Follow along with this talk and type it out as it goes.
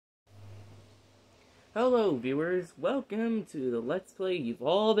Hello, viewers. Welcome to the Let's Play you've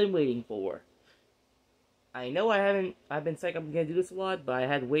all been waiting for. I know I've been saying I'm gonna do this a lot, but I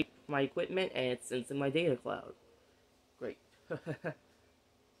had to wait for my equipment and it's in my data cloud. Great.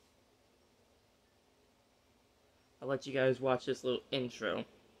 I'll let you guys watch this little intro.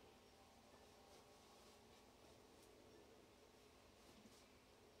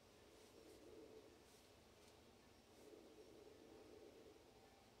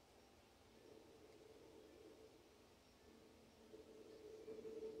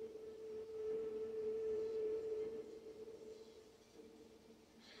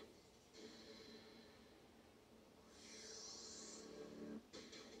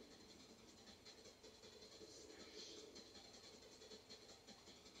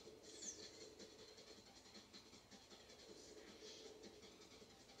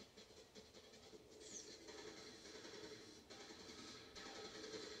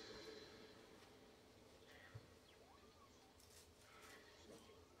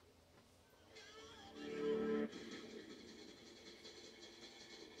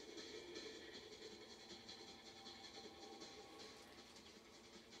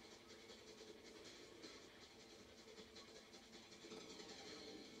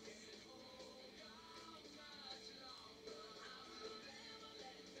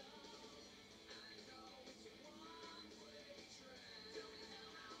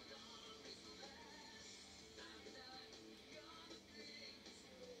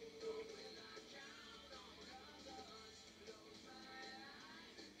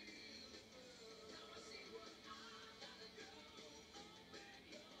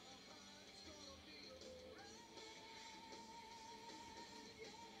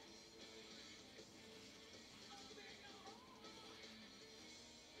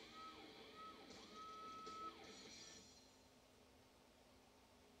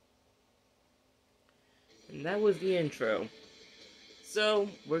 And that was the intro. So,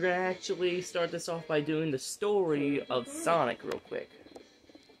 we're gonna actually start this off by doing the story of Sonic real quick.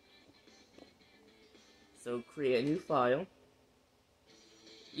 So, create a new file.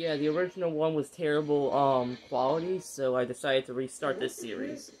 Yeah, the original one was terrible quality, so I decided to restart this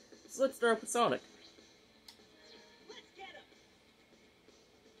series. So let's start with Sonic.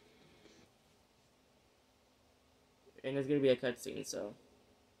 And there's gonna be a cutscene, so.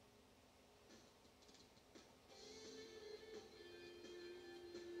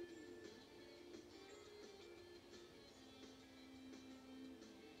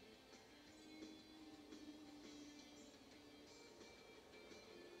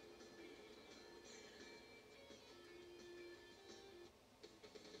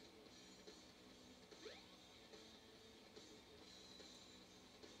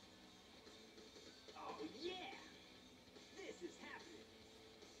 Oh yeah! This is happening!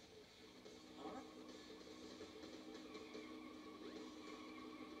 Huh?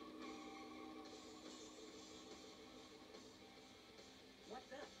 What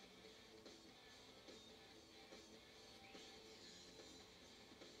the?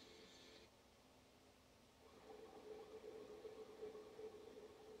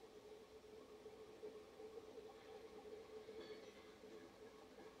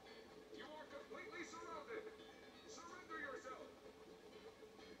 You are completely surrounded! Surrender yourself!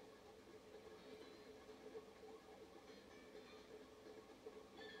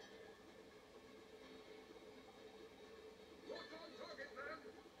 Lock on target, men!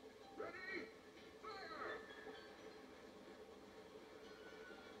 Ready? Fire!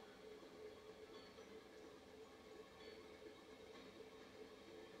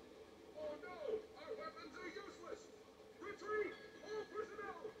 Oh no! Our weapons are useless! Retreat! All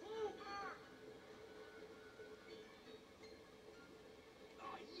personnel, fall back!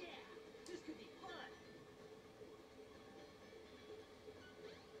 Oh yeah! This could be fun!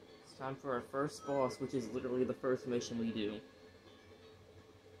 It's time for our first boss, which is literally the first mission we do.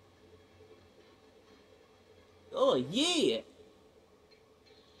 Oh yeah!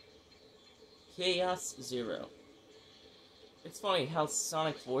 Chaos Zero. It's funny how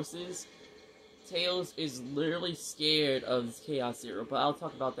Sonic Forces, Tails is literally scared of Chaos Zero, but I'll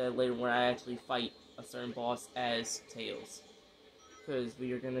talk about that later when I actually fight a certain boss as Tails. Because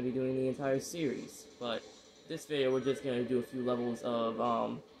we are going to be doing the entire series, but this video we're just going to do a few levels of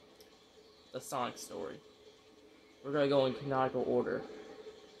the Sonic story. We're going to go in canonical order.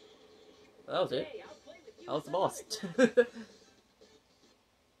 But that was it. Hey, I'll play with you That was the Sonic. boss.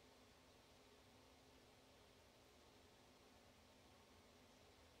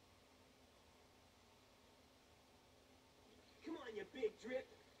 Come on, you big drip!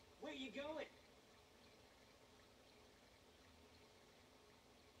 Where you going?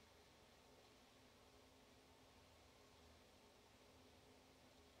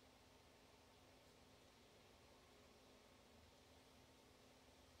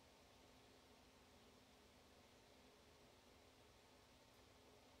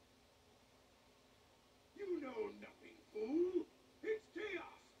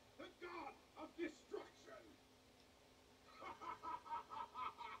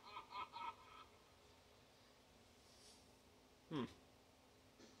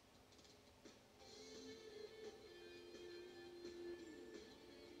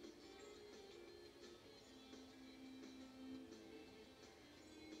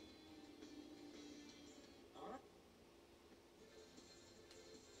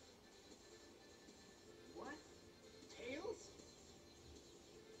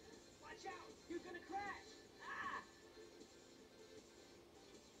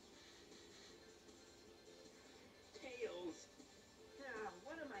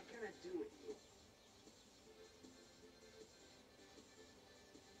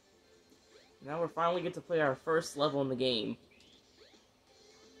 Now we're finally get to play our first level in the game.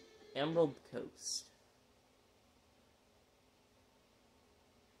 Emerald Coast.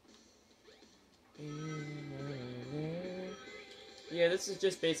 Yeah, this is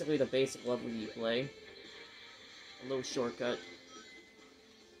just basically the basic level you play. A little shortcut.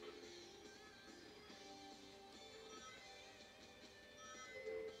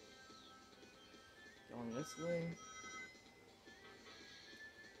 Going this way.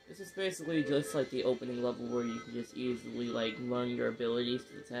 This is basically just like the opening level where you can just easily like learn your abilities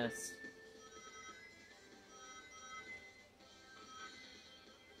to the test.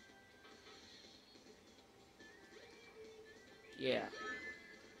 Yeah.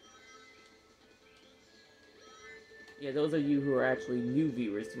 Yeah, those of you who are actually new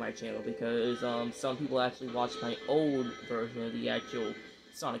viewers to my channel, because some people actually watch my old version of the actual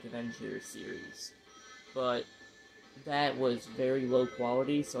Sonic Adventure series. But that was very low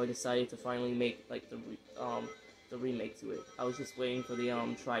quality, so I decided to finally make like the remake to it. I was just waiting for the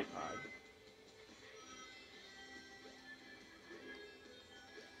tripod.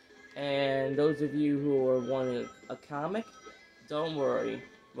 And those of you who are wanting a comic, don't worry.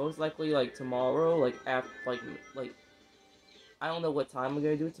 Most likely, like tomorrow, like after, like I don't know what time I'm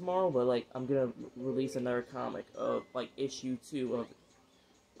gonna do it tomorrow, but like I'm gonna release another comic of like issue 2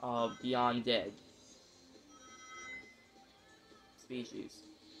 of Beyond Dead Species.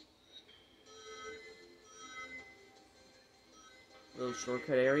 Little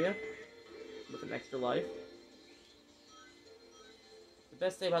shortcut area with an extra life. The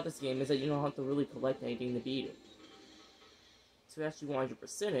best thing about this game is that you don't have to really collect anything to beat it. To actually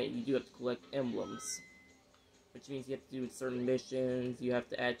 100% it, you do have to collect emblems. Which means you have to do certain missions, you have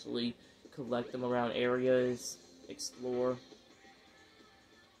to actually collect them around areas, explore.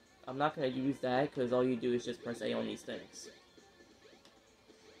 I'm not going to use that, because all you do is just press A on these things.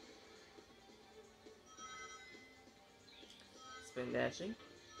 Spin dashing.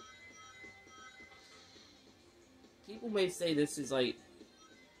 People may say this is like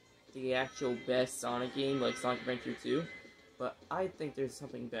the actual best Sonic game, like Sonic Adventure 2, but I think there's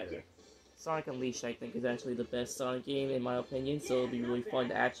something better. Sonic Unleashed, I think, is actually the best Sonic game, in my opinion, so it'll be really fun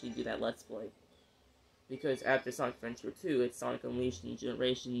to actually do that Let's Play. Because after Sonic Adventure 2, it's Sonic Unleashed and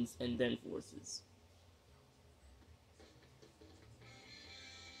Generations, and then Forces.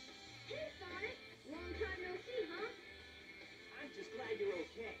 Hey, Sonic! Long time no see, huh? I'm just glad you're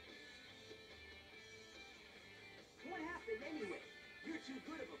okay. What happened anyway? You're too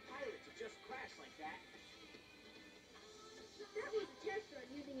good of a pilot to just crash like that. That was a test run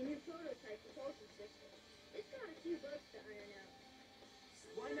using a new prototype propulsion system. It's got a few bugs to iron out.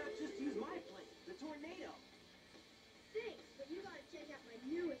 Why not just use my plane, the Tornado? Thanks, but you gotta check out my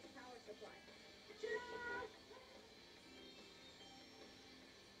newest power supply. Ta-da!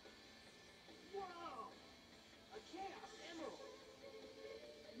 Whoa! A Chaos Emerald!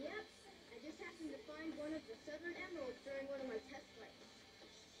 Yep, I just happened to find one of the Southern Emeralds during one of my test flights.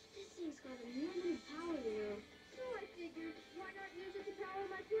 This thing's got unlimited power, you know. So I figured, why not use it to power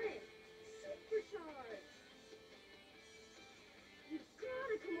my plane? Supercharge! You've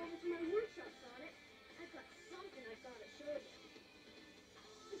gotta come over to my workshop, Sonic. I've got something I've gotta show you.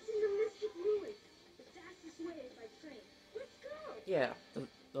 It's in the Mystic Ruins. The fastest way is by train. Let's go! Yeah,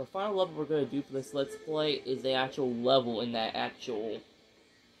 the final level we're going to do for this Let's Play is the actual level in that actual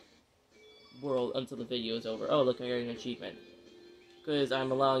world until the video is over. Oh, look, I got an achievement. Because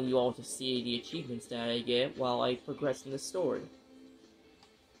I'm allowing you all to see the achievements that I get while I progress in the story.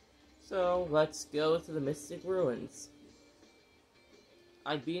 So, let's go to the Mystic Ruins.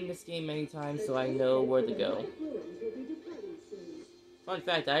 I've been in this game many times, so I know where to go. Fun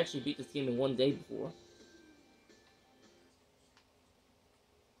fact, I actually beat this game in one day before.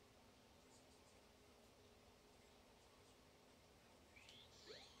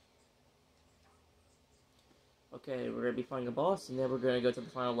 Okay, we're gonna be fighting a boss, and then we're gonna go to the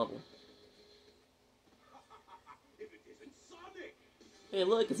final level. If it isn't Sonic! Hey,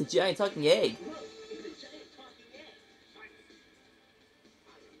 look, it's a giant talking egg. Look, it's a giant talking egg. I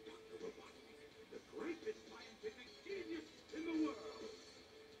am Dr. Robotnik, the greatest scientific genius in the world.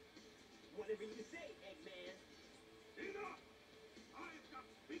 Whatever you say, Eggman. Enough! I've got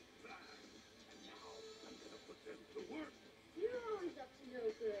big plans, and now I'm gonna put them to work. You're always up to no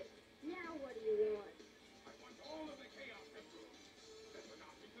good. Now what do you want? I want all of the Chaos Emeralds. Better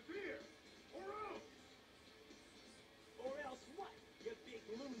not interfere, or else! Or else what, you big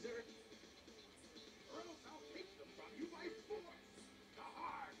loser? Or else I'll take them from you by force, the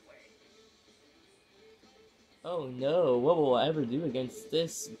hard way. Oh no, what will I ever do against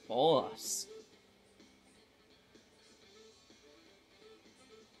this boss?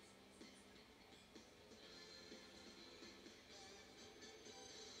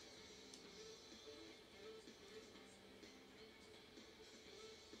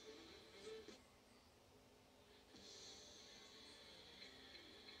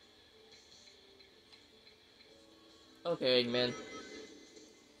 Okay, Eggman.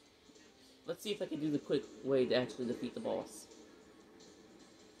 Let's see if I can do the quick way to actually defeat the boss.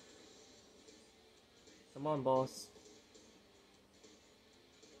 Come on, boss.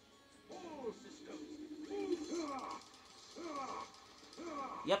 All systems.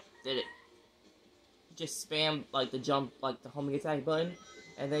 Yep, did it. Just spam, like, the jump, like, the homing attack button,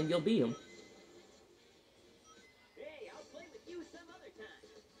 and then you'll beat him. Hey, I'll play with you some other time.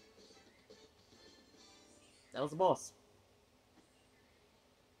 That was the boss.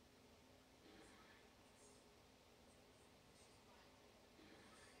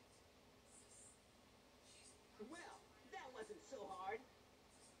 Well, that wasn't so hard.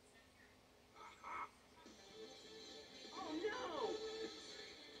 Oh no!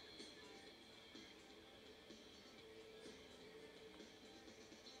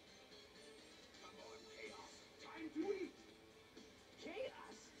 Come on, Chaos. Time to eat.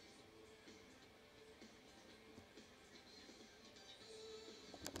 Chaos?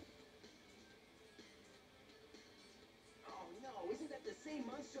 Oh no, isn't that the same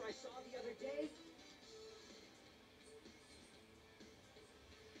monster I saw the other day?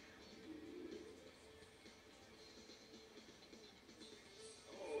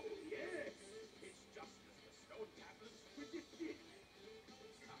 Oh, yes. It's just as the stone tablets predicted.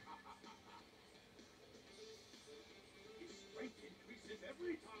 His strength increases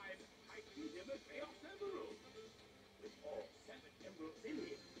every time I feed him a Chaos Emerald. With all 7 emeralds in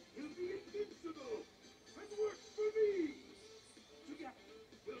him, he'll be invincible and works for me. Together,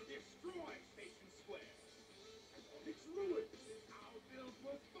 we'll destroy Station Square. And on its ruins, I'll build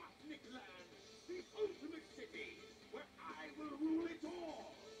Robotnik Land, the ultimate city, where I will rule it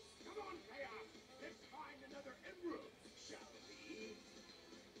all. Come on, Chaos. Let's find another emerald, shall we?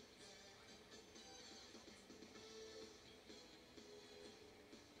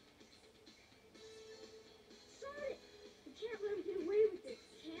 Sonic! We can't let him get away with this,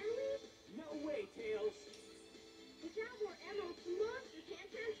 can we? No way, Tails. Without more emeralds, the monster can't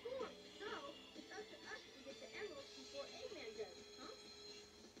transform. So, it's up to us to get the emeralds before Eggman does, huh?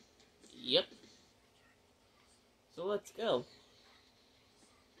 Yep. So let's go.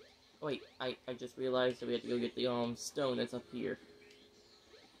 Wait, I just realized that we have to go get the stone that's up here.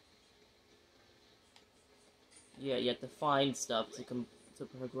 Yeah, you have to find stuff to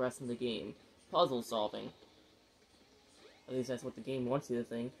progress in the game. Puzzle solving. At least that's what the game wants you to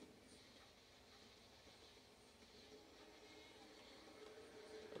think.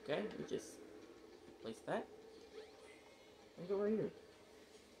 Okay, we just place that and go right here.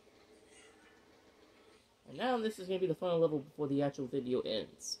 And now this is going to be the final level before the actual video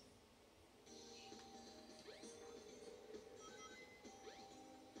ends.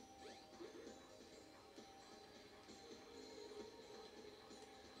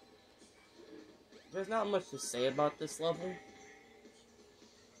 There's not much to say about this level,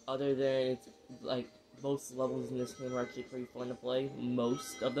 other than it's, like, most levels in this game are actually pretty fun to play.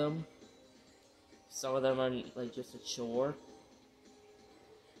 Most of them. Some of them are, like, just a chore.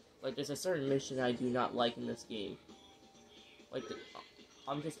 Like, there's a certain mission I do not like in this game. Like,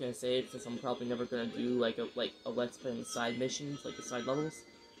 I'm just gonna say it since I'm probably never gonna do, like a Let's Play on side missions, like the side levels.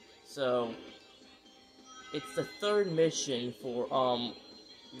 So, it's the third mission for,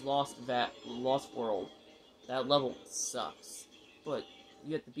 Lost World. That level sucks. But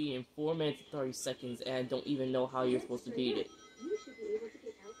you have to beat it in 4 minutes and 30 seconds, and I don't even know how you're supposed to beat it. You should be able to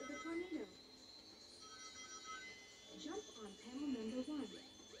get out of the tornado. Jump on panel number 1.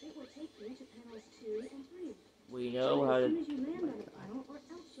 It will take you to panels 2 and 3. We know how As to... soon as you land on the panel, or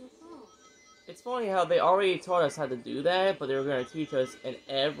else you'll fall. It's funny how they already taught us how to do that, but they were going to teach us in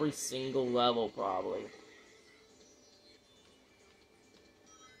every single level, probably.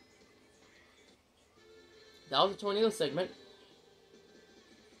 That was a tornado segment.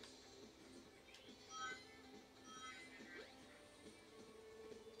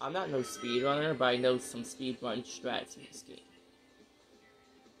 I'm not no speedrunner, but I know some speedrun strats in this game.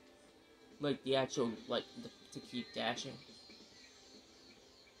 Like the actual, like, to keep dashing.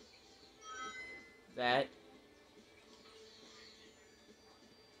 That.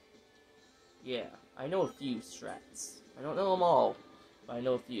 Yeah, I know a few strats. I don't know them all, but I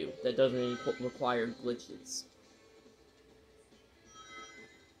know a few. That doesn't require glitches.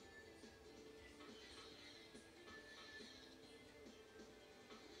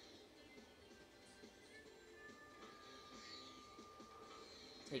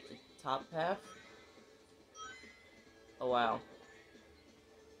 Take the top path. Oh wow.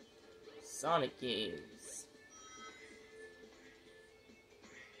 Sonic games.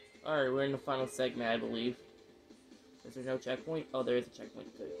 Alright, we're in the final segment, I believe. Is there no checkpoint? Oh, there is a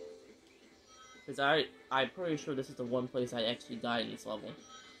checkpoint. Good. Because I'm pretty sure this is the one place I actually died in this level.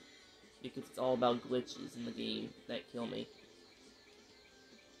 Because it's all about glitches in the game that kill me.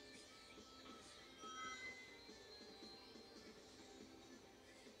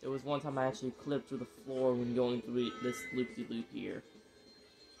 There was one time I actually clipped through the floor when going through this loop-de-loop here.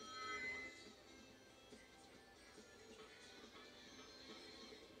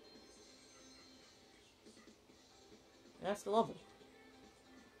 And that's the level.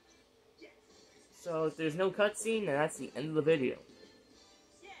 So if there's no cutscene, then that's the end of the video.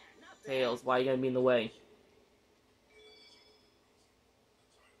 Tails, why are you gonna be in the way?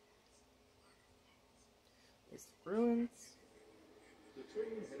 It's ruins.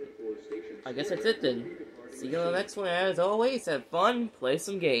 I guess that's it then. See you on the next one. As always, have fun, play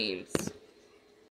some games.